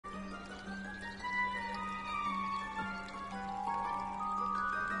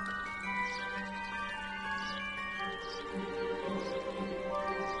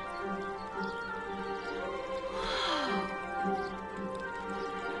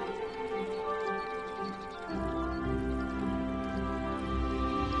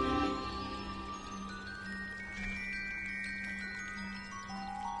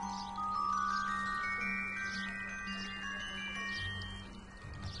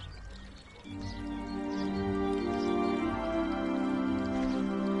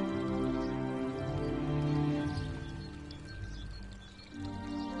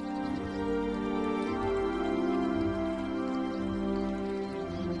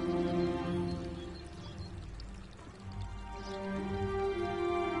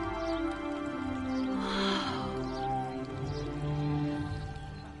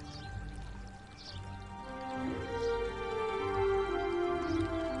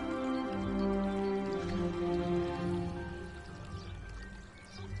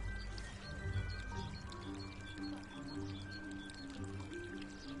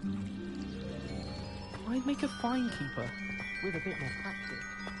like a fine keeper, with a bit more practice.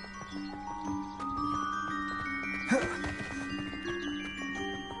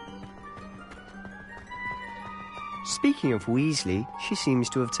 Speaking of Weasley, she seems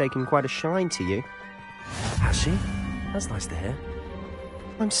to have taken quite a shine to you. Has she? That's nice to hear.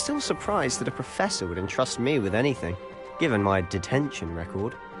 I'm still surprised that a professor would entrust me with anything, given my detention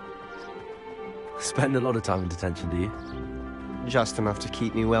record. Spend a lot of time in detention, do you? Just enough to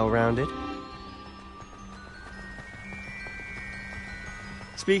keep me well-rounded.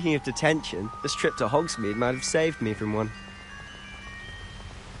 Speaking of detention, this trip to Hogsmeade might have saved me from one.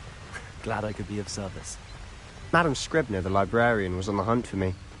 Glad I could be of service. Madam Scribner, the librarian, was on the hunt for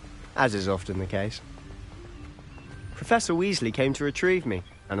me, as is often the case. Professor Weasley came to retrieve me,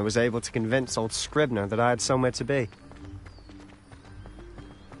 and I was able to convince old Scribner that I had somewhere to be.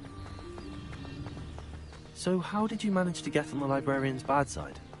 So how did you manage to get on the librarian's bad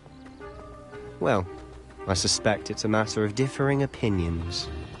side? Well, I suspect it's a matter of differing opinions.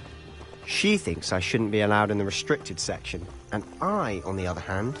 She thinks I shouldn't be allowed in the restricted section, and I, on the other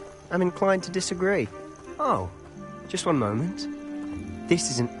hand, am inclined to disagree. Oh, just one moment.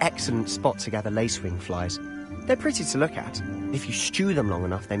 This is an excellent spot to gather lacewing flies. They're pretty to look at. If you stew them long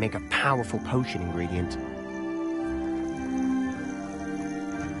enough, they make a powerful potion ingredient.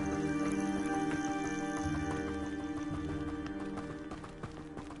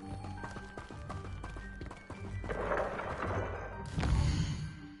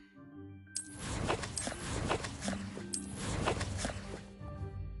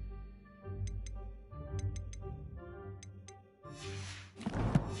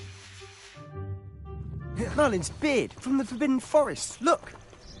 Merlin's beard from the Forbidden Forest. Look!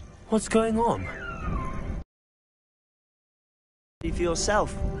 What's going on? See for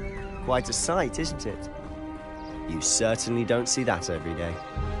yourself. Quite a sight, isn't it? You certainly don't see that every day.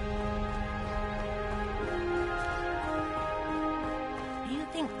 Do you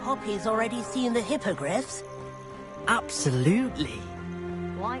think Poppy's already seen the hippogriffs? Absolutely.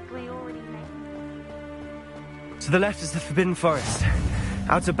 Like we already know. To the left is the Forbidden Forest.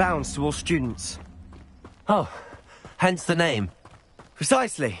 Out of bounds to all students. Oh, hence the name.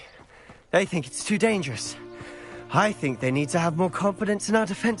 Precisely. They think it's too dangerous. I think they need to have more confidence in our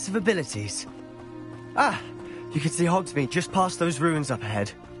defensive abilities. Ah, you can see Hogsmeade just past those ruins up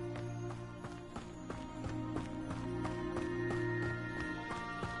ahead.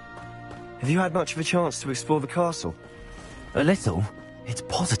 Have you had much of a chance to explore the castle? A little. It's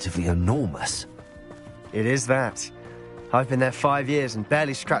positively enormous. It is that. I've been there 5 years and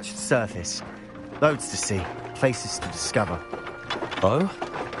barely scratched the surface. Loads to see, places to discover. Oh?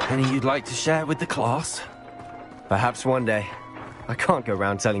 Any you'd like to share with the class? Perhaps one day. I can't go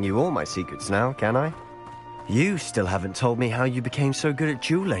around telling you all my secrets now, can I? You still haven't told me how you became so good at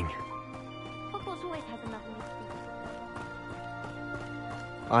dueling. Hogwarts always has another mystery.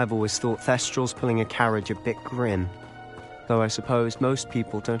 I've always thought Thestrals pulling a carriage a bit grim. Though I suppose most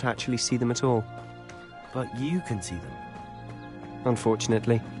people don't actually see them at all. But you can see them.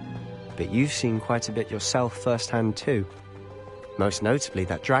 Unfortunately. But you've seen quite a bit yourself firsthand too. Most notably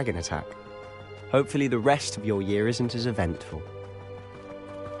that dragon attack. Hopefully the rest of your year isn't as eventful.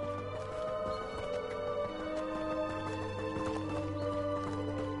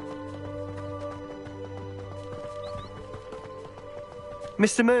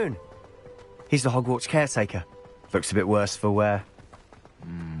 Mr. Moon! He's the Hogwarts caretaker. Looks a bit worse for wear.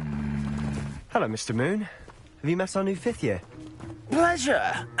 Hello, Mr. Moon. Have you met our new 5th year?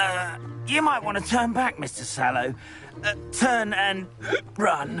 Pleasure. You might want to turn back, Mr. Sallow. Turn and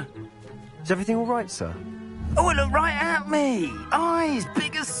run. Is everything all right, sir? Oh, look right at me. Eyes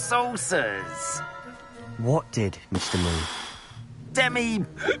big as saucers. What did, Mr. Moon?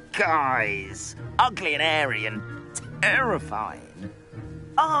 Demi-guys. Ugly and airy and terrifying.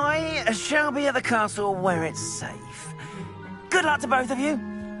 I shall be at the castle where it's safe. Good luck to both of you.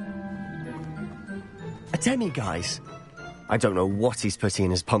 A demi-guise? I don't know what he's putting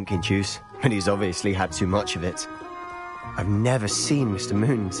in his pumpkin juice, but he's obviously had too much of it. I've never seen Mr.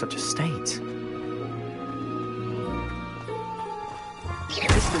 Moon in such a state.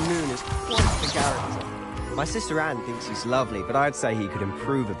 Mr. Moon is quite the character. My sister Anne thinks he's lovely, but I'd say he could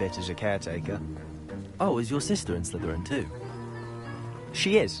improve a bit as a caretaker. Oh, is your sister in Slytherin too?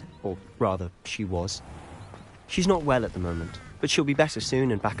 She is, or rather, she was. She's not well at the moment, but she'll be better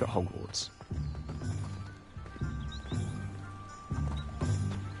soon and back at Hogwarts.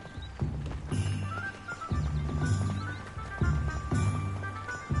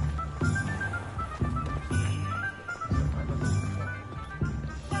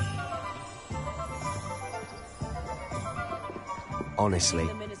 Honestly,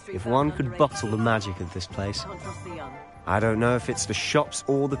 if one could bottle the magic of this place. I don't know if it's the shops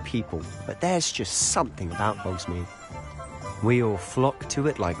or the people, but there's just something about Hogsmeade. We all flock to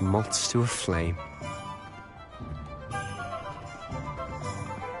it like moths to a flame.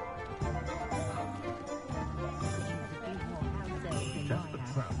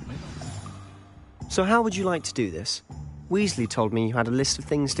 So how would you like to do this? Weasley told me you had a list of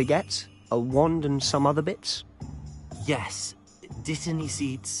things to get, a wand and some other bits. Yes. Didn't he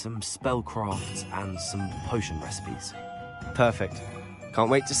seed some spellcrafts and some potion recipes? Perfect. Can't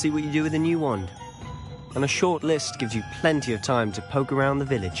wait to see what you do with the new wand. And a short list gives you plenty of time to poke around the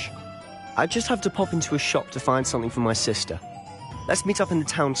village. I just have to pop into a shop to find something for my sister. Let's meet up in the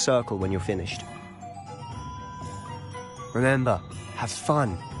town circle when you're finished. Remember, have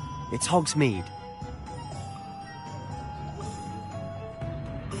fun. It's Hogsmeade.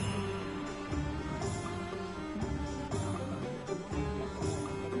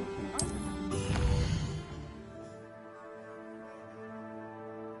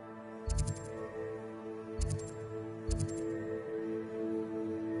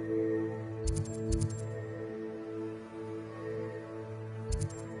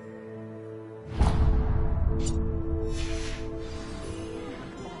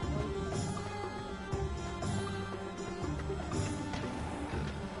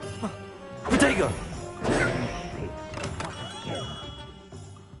 Protego!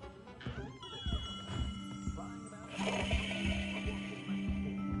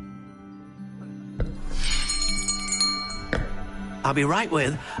 I'll be right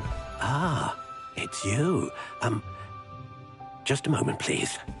with... it's you. Just a moment,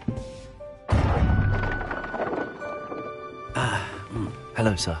 please.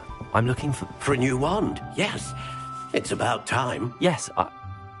 Hello, sir. I'm looking for... For a new wand, yes. It's about time. Yes,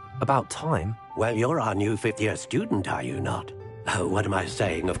 about time? Well, you're our new fifth-year student, are you not? Oh, what am I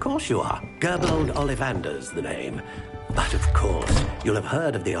saying? Of course you are. Gerbold Ollivander's the name. But of course, you'll have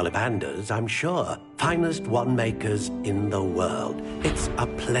heard of the Ollivanders, I'm sure. Finest wand makers in the world. It's a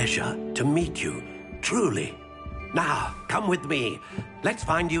pleasure to meet you, truly. Now, come with me. Let's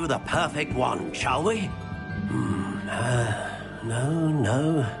find you the perfect wand, shall we?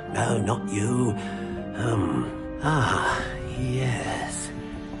 No, not you.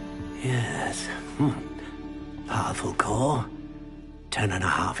 Yes. Powerful core.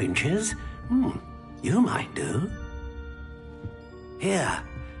 10.5 inches. You might do. Here,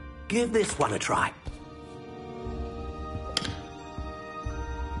 give this one a try.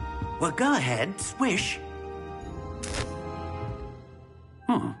 Well, go ahead, swish.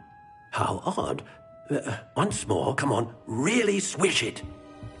 How odd. Once more, come on, really swish it.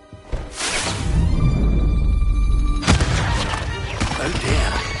 Oh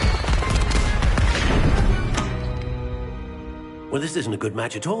dear. Well, this isn't a good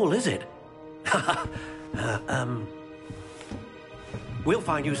match at all, is it? We'll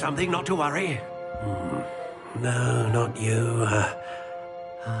find you something, not to worry. No, not you.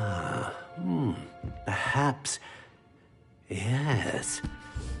 Perhaps... Yes.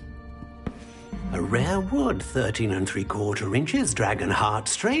 A rare wood, 13 3/4 inches, dragon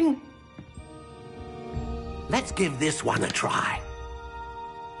heartstring. Let's give this one a try.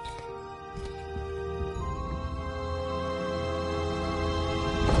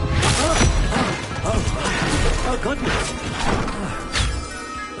 Oh, goodness.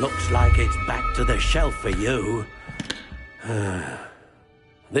 Looks like it's back to the shelf for you.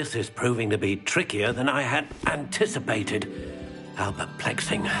 This is proving to be trickier than I had anticipated. How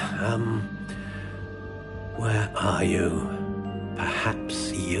perplexing. Where are you?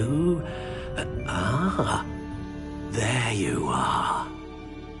 Perhaps you? There you are.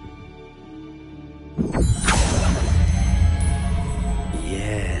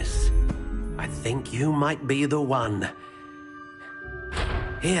 Yes, I think you might be the one.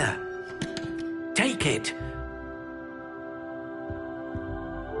 Here, take it.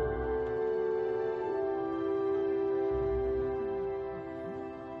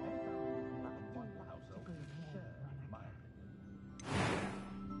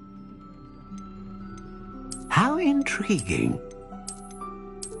 How intriguing.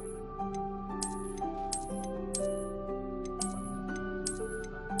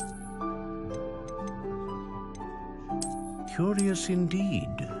 Curious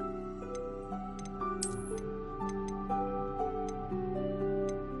indeed.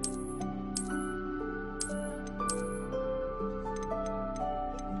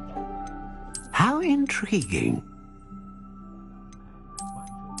 How intriguing.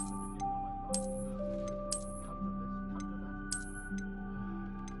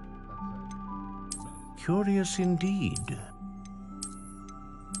 Curious indeed.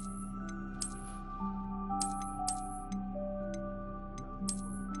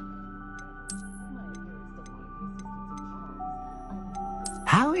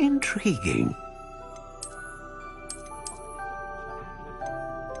 How intriguing.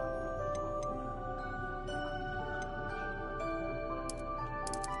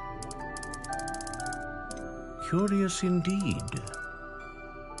 Curious indeed.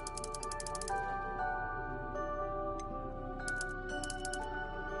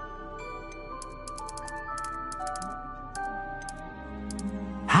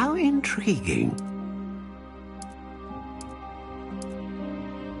 How intriguing.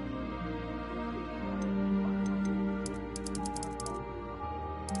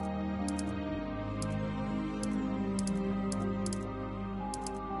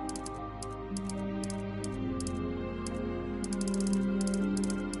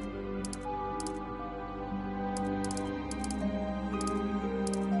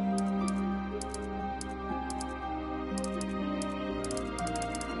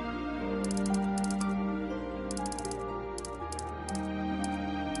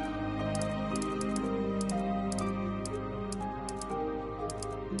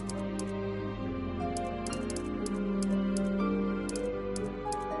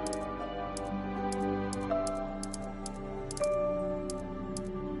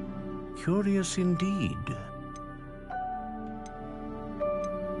 Curious indeed.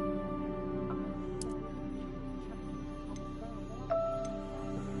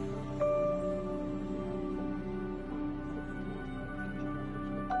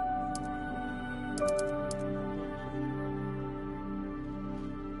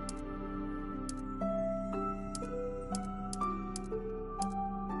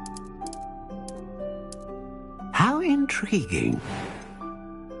 How intriguing.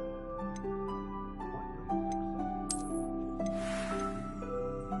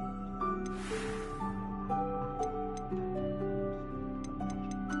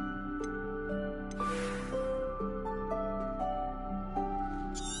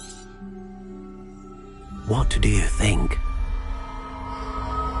 What do you think?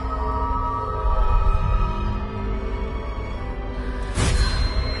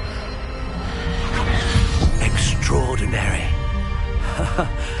 Extraordinary.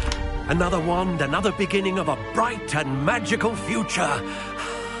 Another wand, another beginning of a bright and magical future.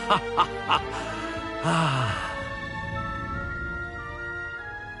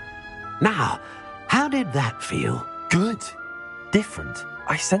 Now, how did that feel? Good. Different.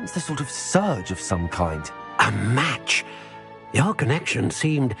 I sensed a sort of surge of some kind. A match. Your connection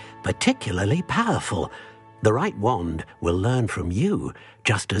seemed particularly powerful. The right wand will learn from you,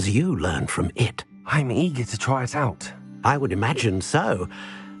 just as you learn from it. I'm eager to try it out. I would imagine so.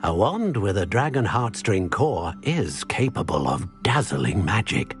 A wand with a dragon heartstring core is capable of dazzling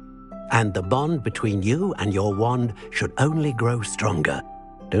magic. And the bond between you and your wand should only grow stronger.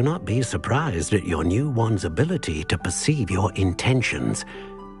 Do not be surprised at your new wand's ability to perceive your intentions,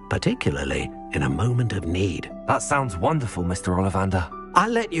 particularly in a moment of need. That sounds wonderful, Mr. Ollivander. I'll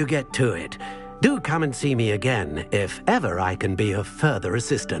let you get to it. Do come and see me again if ever I can be of further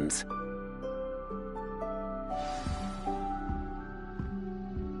assistance.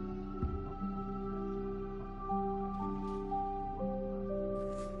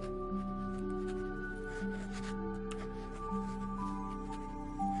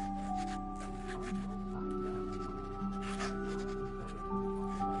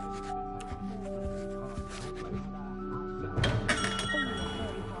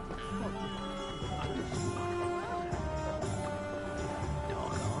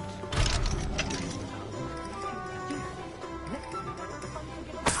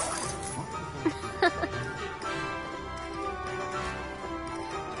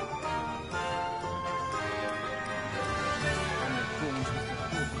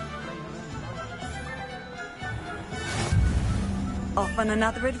 Off on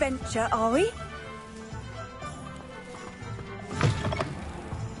another adventure, are we?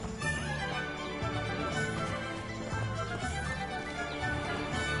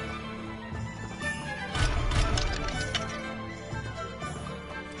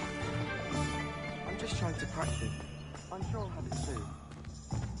 I'm just trying to practice. I'm sure I'll have it soon.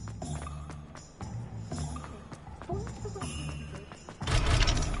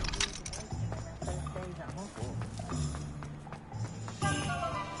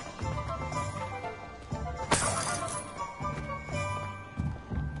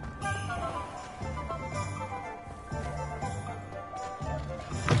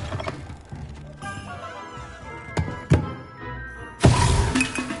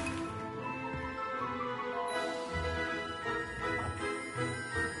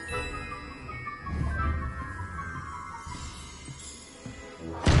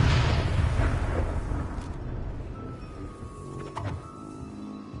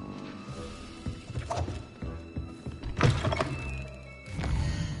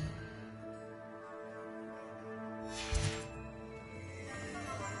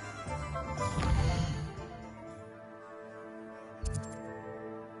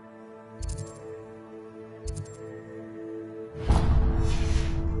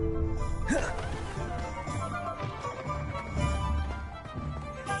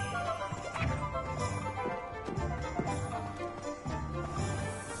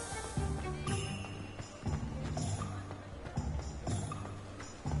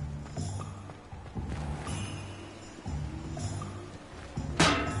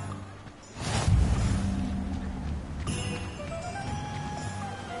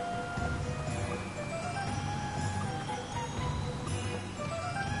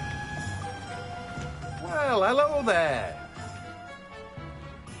 Hello there.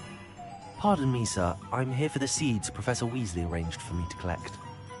 Pardon me, sir. I'm here for the seeds Professor Weasley arranged for me to collect.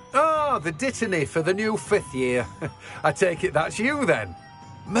 Oh, the Dittany for the new 5th year. I take it that's you, then.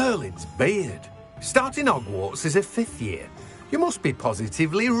 Merlin's beard. Starting Hogwarts as a 5th year. You must be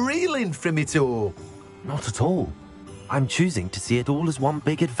positively reeling from it all. Not at all. I'm choosing to see it all as one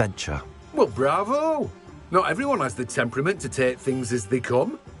big adventure. Well, bravo. Not everyone has the temperament to take things as they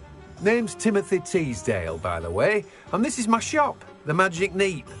come. Name's Timothy Teasdale, by the way, and this is my shop, the Magic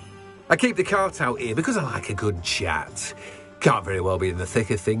Neep. I keep the cart out here because I like a good chat. Can't very well be in the thick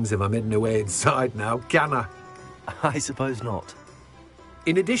of things if I'm hidden away inside now, can I? I suppose not.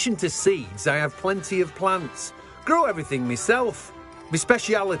 In addition to seeds, I have plenty of plants. Grow everything myself. My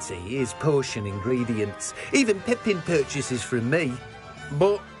speciality is potion ingredients. Even Pippin purchases from me.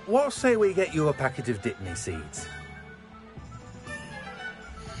 But what say we get you a packet of Dittany seeds?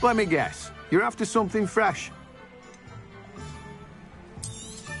 Let me guess. You're after something fresh.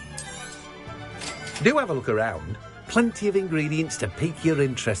 Do have a look around. Plenty of ingredients to pique your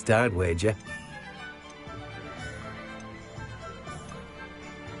interest, I'd wager.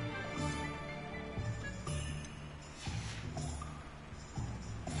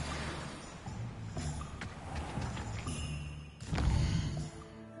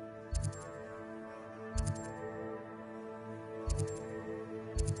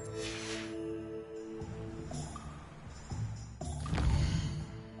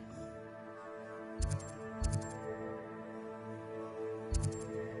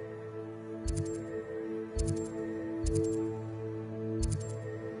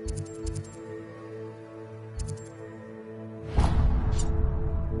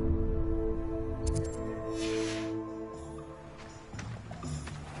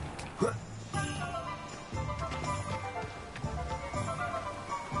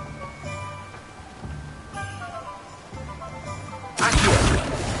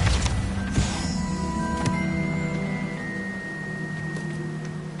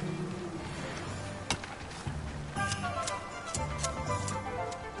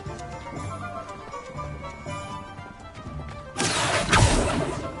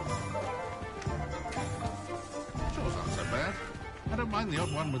 The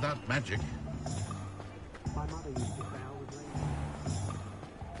odd one without magic. My mother used to say I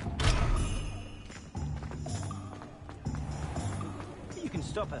was You can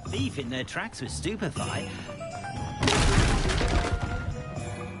stop a thief in their tracks with Stupefy.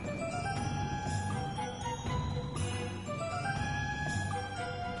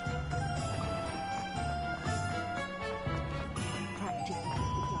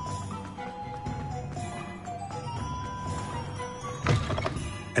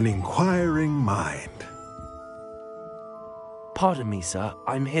 An inquiring mind. Pardon me, sir.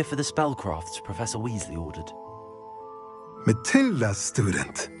 I'm here for the spellcrafts Professor Weasley ordered. Matilda,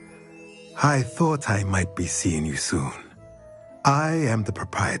 student. I thought I might be seeing you soon. I am the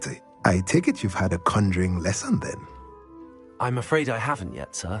proprietor. I take it you've had a conjuring lesson then? I'm afraid I haven't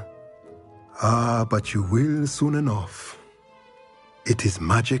yet, sir. Ah, but you will soon enough. It is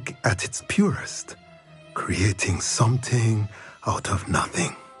magic at its purest, creating something out of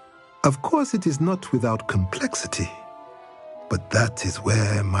nothing. Of course, it is not without complexity, but that is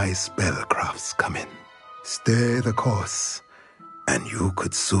where my spellcrafts come in. Stay the course, and you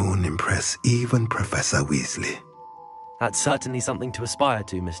could soon impress even Professor Weasley. That's certainly something to aspire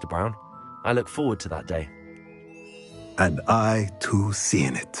to, Mr. Brown. I look forward to that day. And I, too,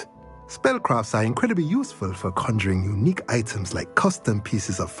 seeing it. Spellcrafts are incredibly useful for conjuring unique items like custom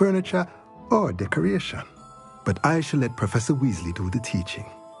pieces of furniture or decoration. But I shall let Professor Weasley do the teaching.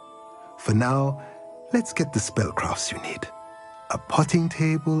 For now, let's get the spellcrafts you need. A potting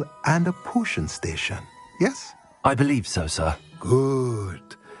table and a potion station, yes? I believe so, sir.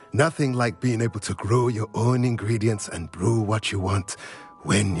 Good. Nothing like being able to grow your own ingredients and brew what you want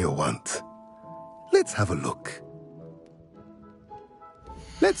when you want. Let's have a look.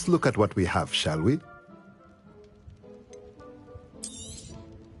 Let's look at what we have, shall we?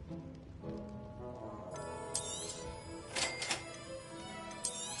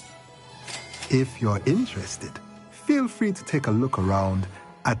 If you're interested, feel free to take a look around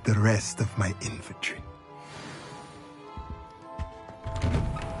at the rest of my inventory.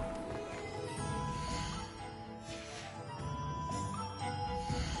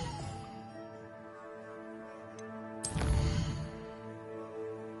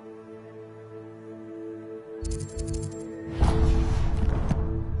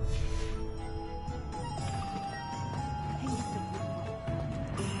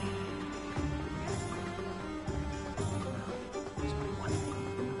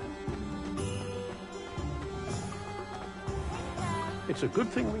 It's a good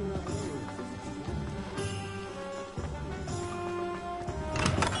thing we know.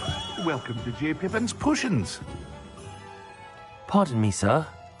 Welcome to J. Pippin's Potions. Pardon me, sir.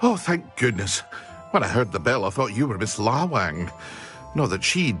 Oh, thank goodness. When I heard the bell, I thought you were Miss Lawang. Not that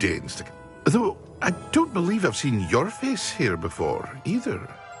she deigns to... Though, I don't believe I've seen your face here before, either.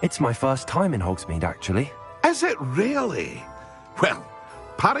 It's my first time in Hogsmeade, actually. Is it really? Well,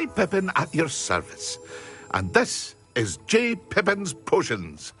 Parry Pippin at your service. And this is J. Pippin's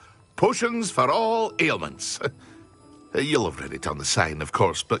Potions. Potions for all ailments. You'll have read it on the sign, of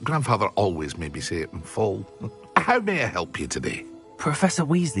course, but Grandfather always made me say it in full. How may I help you today? Professor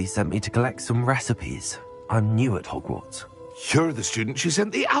Weasley sent me to collect some recipes. I'm new at Hogwarts. You're the student she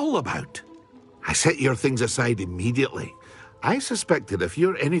sent the owl about. I set your things aside immediately. I suspected if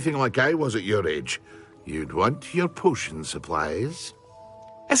you're anything like I was at your age, you'd want your potion supplies.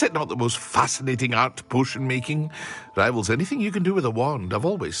 Is it not the most fascinating art, potion making? Rivals anything you can do with a wand, I've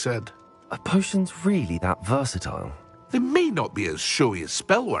always said. Are potions really that versatile? They may not be as showy as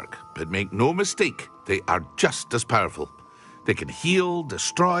spellwork, but make no mistake, they are just as powerful. They can heal,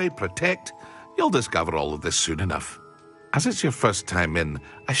 destroy, protect. You'll discover all of this soon enough. As it's your first time in,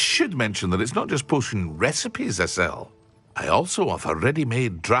 I should mention that it's not just potion recipes I sell. I also offer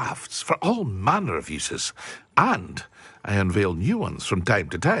ready-made drafts for all manner of uses, and I unveil new ones from time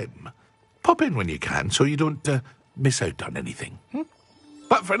to time. Pop in when you can so you don't miss out on anything.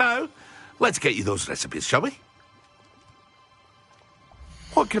 But for now, let's get you those recipes, shall we?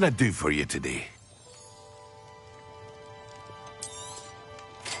 What can I do for you today?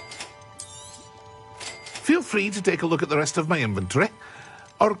 Feel free to take a look at the rest of my inventory,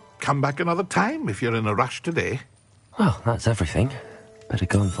 or come back another time if you're in a rush today. Well, that's everything. Better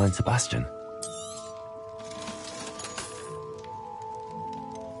go and find Sebastian.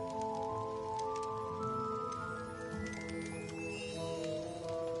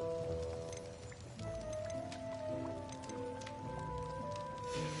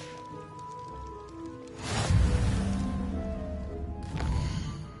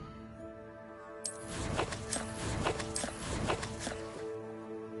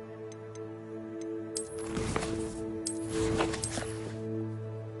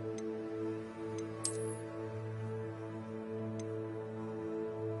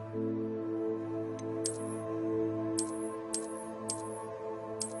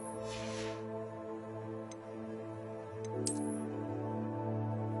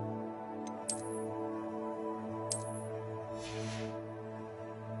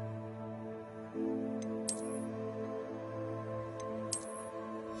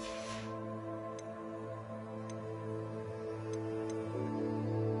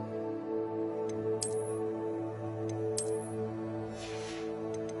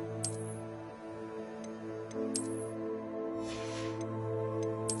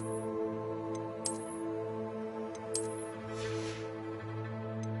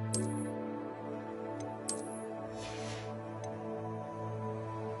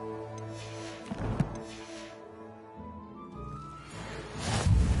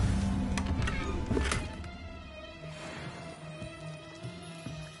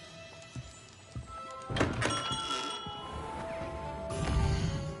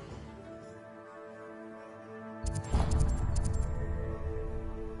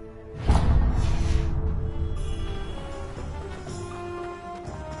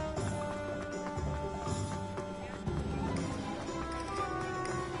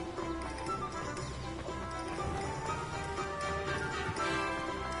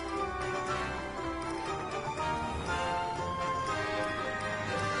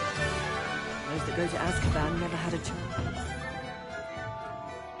 Those that go to Azkaban never had a chance.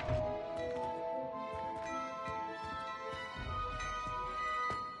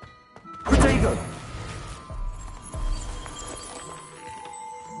 Protego!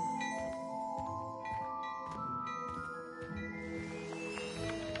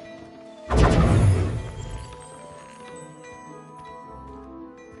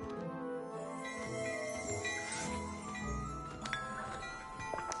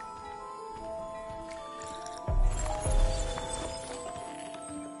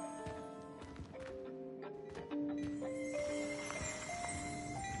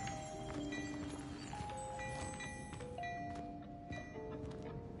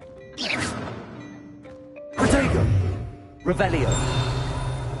 Revelio.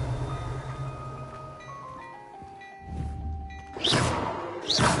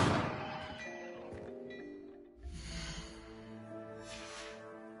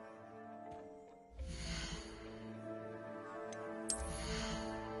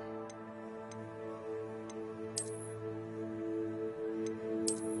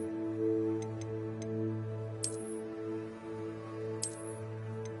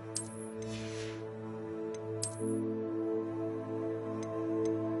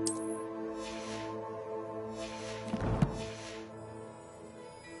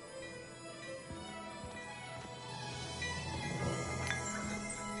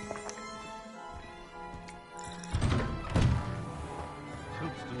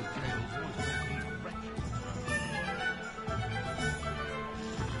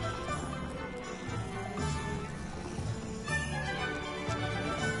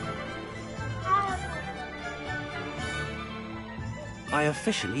 I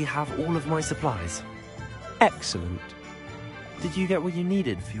officially have all of my supplies. Excellent. Did you get what you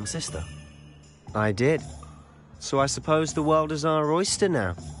needed for your sister? I did. So I suppose the world is our oyster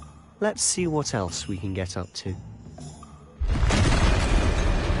now. Let's see what else we can get up to.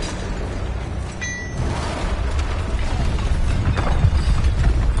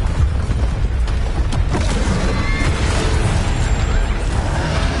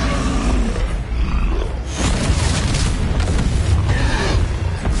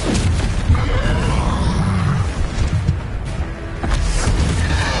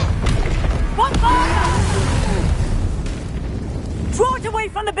 Draw it away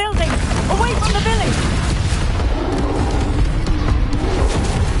from the building! Away from the village!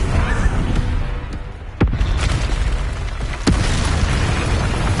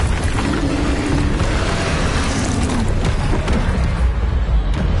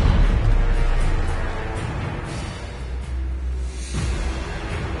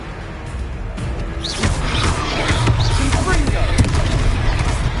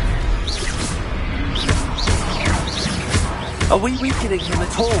 Are we weakening him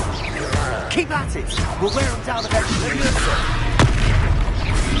at all? Keep at it! We'll wear him down eventually.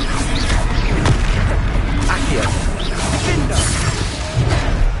 Accio! Findo!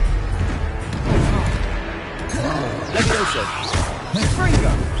 Levioso!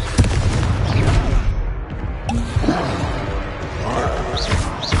 Fringo!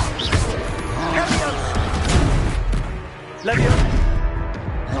 Levioso!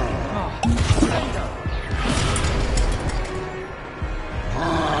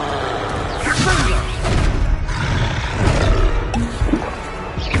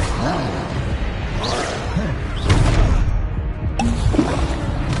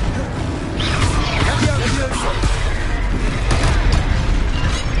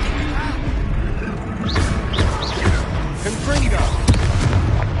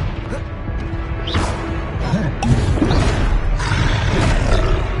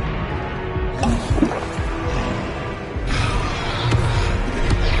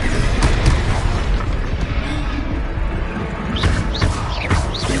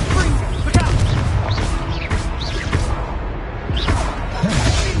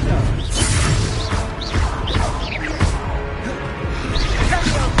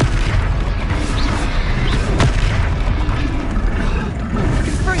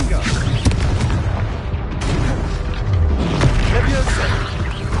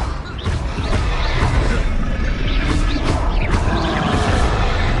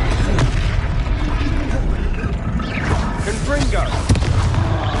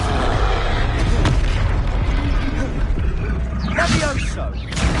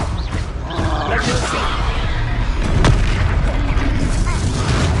 Levioso!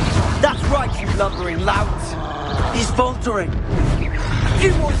 That's right, you lumbering lout. He's faltering. A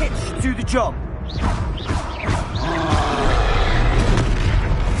few more hits to do the job.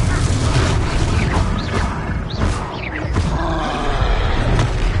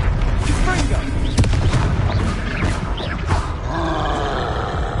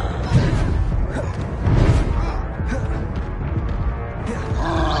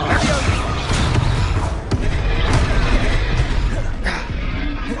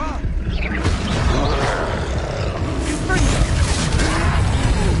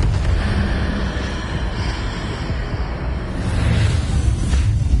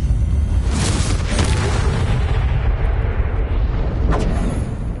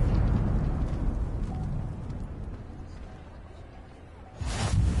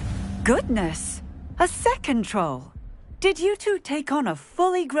 Goodness! A second troll! Did you two take on a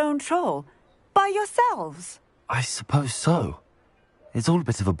fully grown troll? By yourselves? I suppose so. It's all a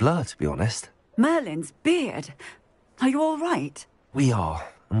bit of a blur, to be honest. Merlin's beard. Are you all right? We are,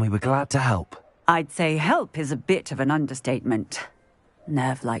 and we were glad to help. I'd say help is a bit of an understatement.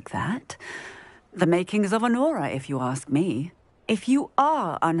 Nerve like that. The makings of an aura, if you ask me. If you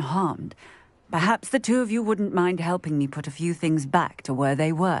are unharmed, perhaps the two of you wouldn't mind helping me put a few things back to where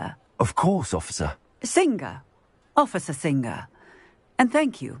they were. Of course, officer. Singer. Officer Singer. And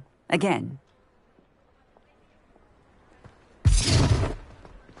thank you, again.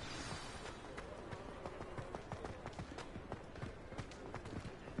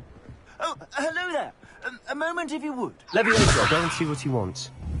 Oh, hello there. A moment, if you would. Levioso, go and see what he wants.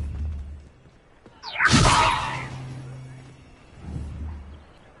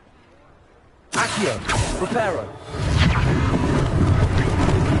 Accio, Reparo.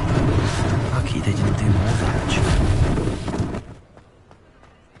 Lucky they didn't do more damage.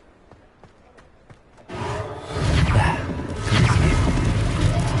 There.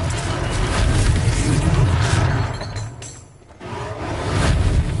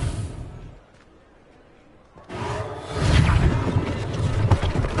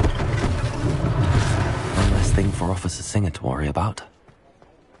 for Officer Singer to worry about.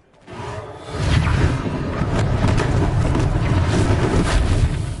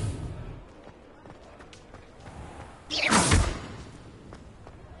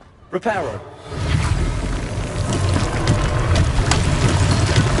 Reparo.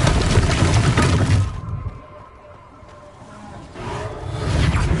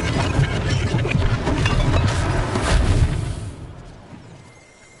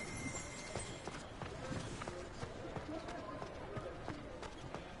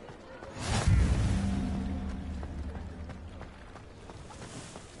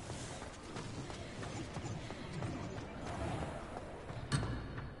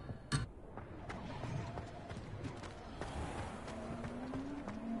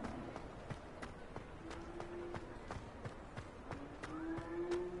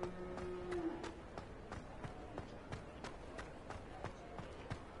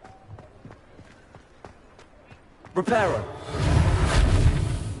 Reparo.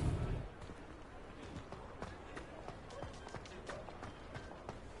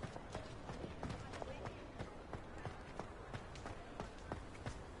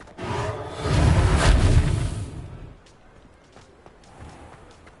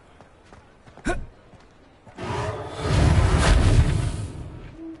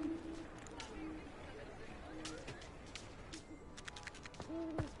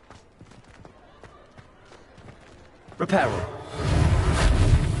 Reparo.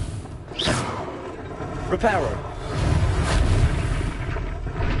 Reparo.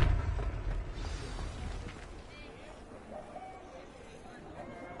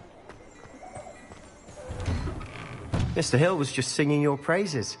 Mr. Hill was just singing your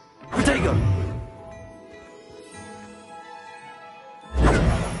praises. Protego!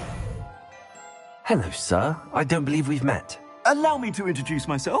 Hello, sir. I don't believe we've met. Allow me to introduce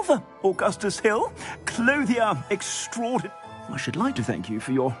myself, Augustus Hill, clothier extraordinary. I should like to thank you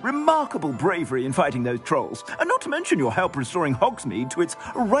for your remarkable bravery in fighting those trolls, and not to mention your help restoring Hogsmeade to its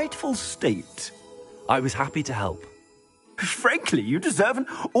rightful state. I was happy to help. Frankly, you deserve an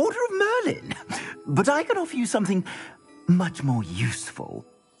Order of Merlin. But I can offer you something much more useful.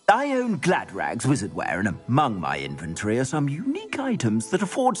 I own Gladrag's wizardware, and among my inventory are some unique items that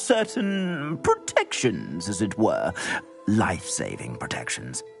afford certain protections, as it were. Life-saving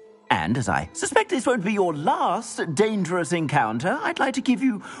protections. And as I suspect this won't be your last dangerous encounter, I'd like to give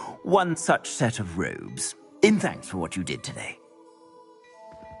you one such set of robes, in thanks for what you did today.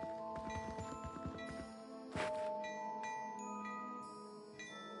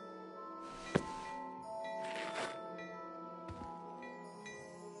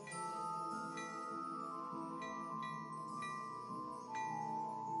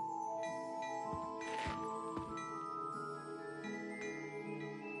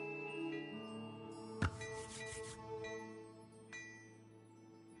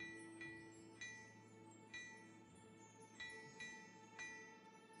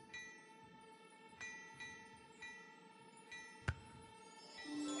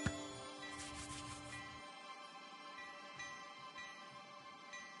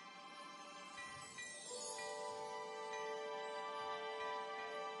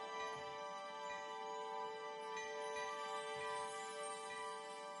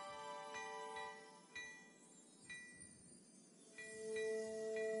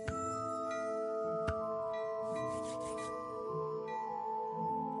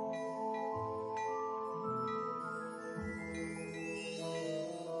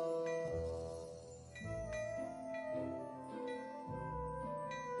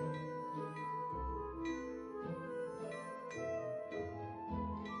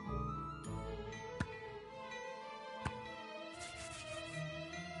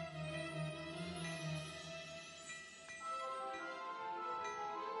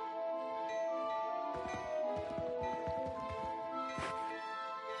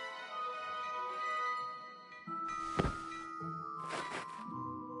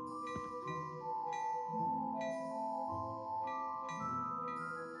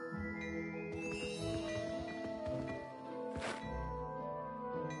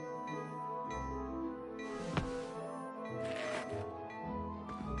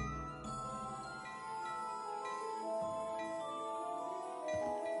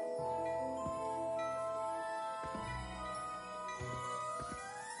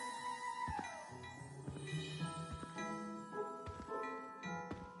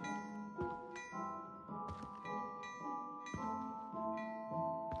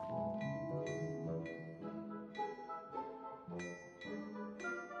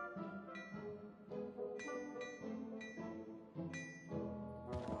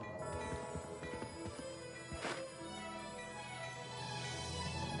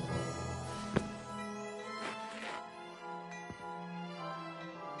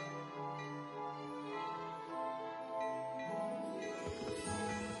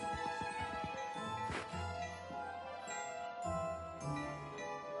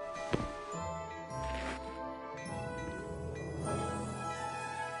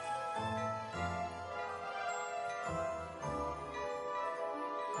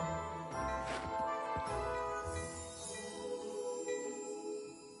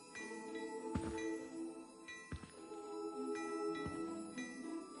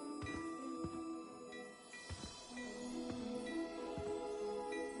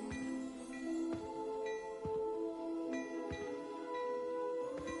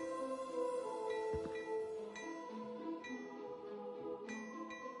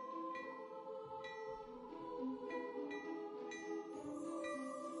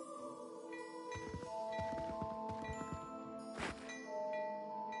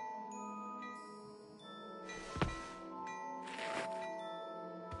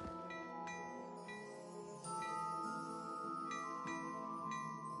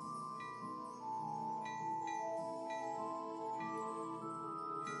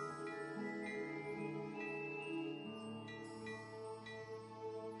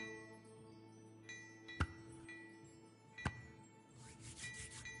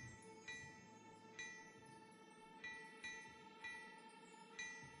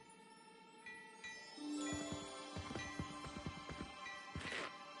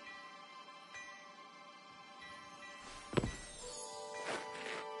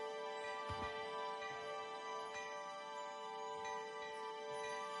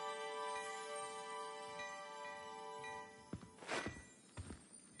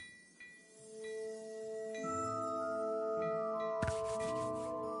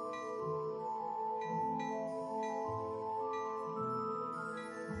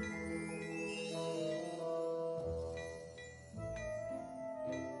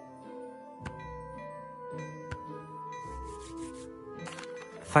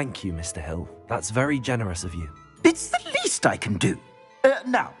 Thank you, Mr. Hill. That's very generous of you. It's the least I can do.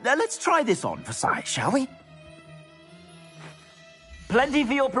 Now, let's try this on for size, shall we? Plenty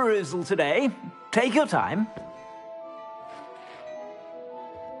for your perusal today. Take your time.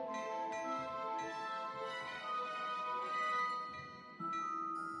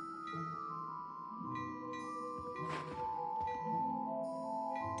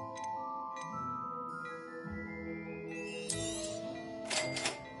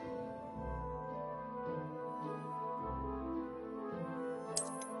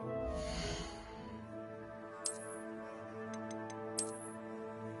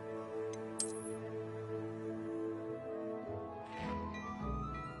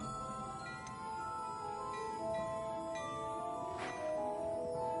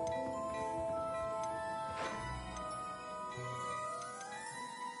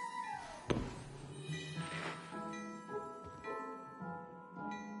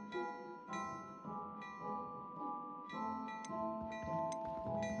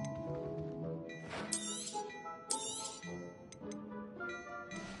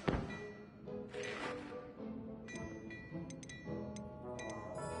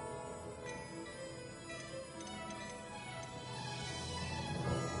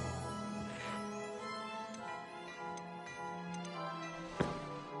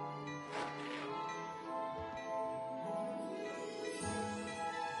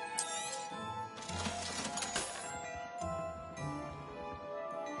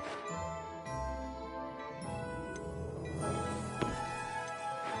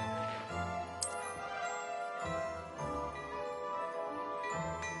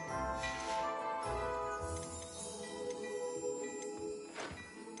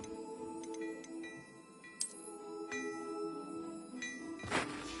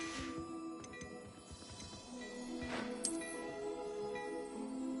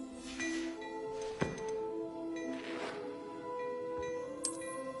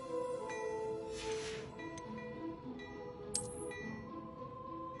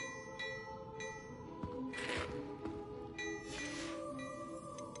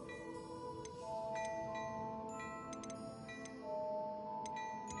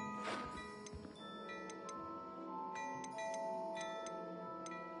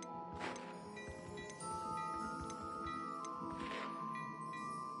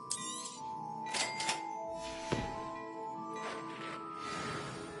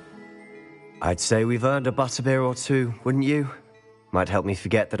 I'd say we've earned a butterbeer or two, wouldn't you? Might help me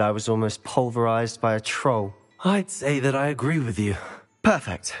forget that I was almost pulverized by a troll. I'd say that I agree with you.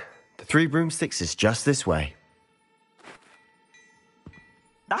 Perfect. The Three Broomsticks is just this way.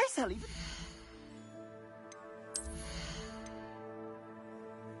 Nice, Ellie.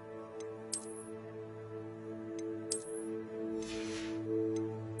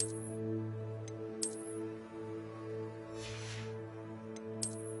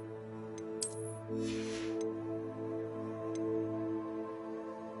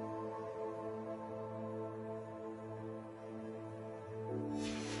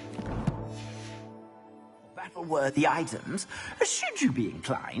 Battle-worthy items, should you be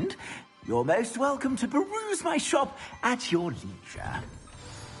inclined. You're most welcome to peruse my shop at your leisure.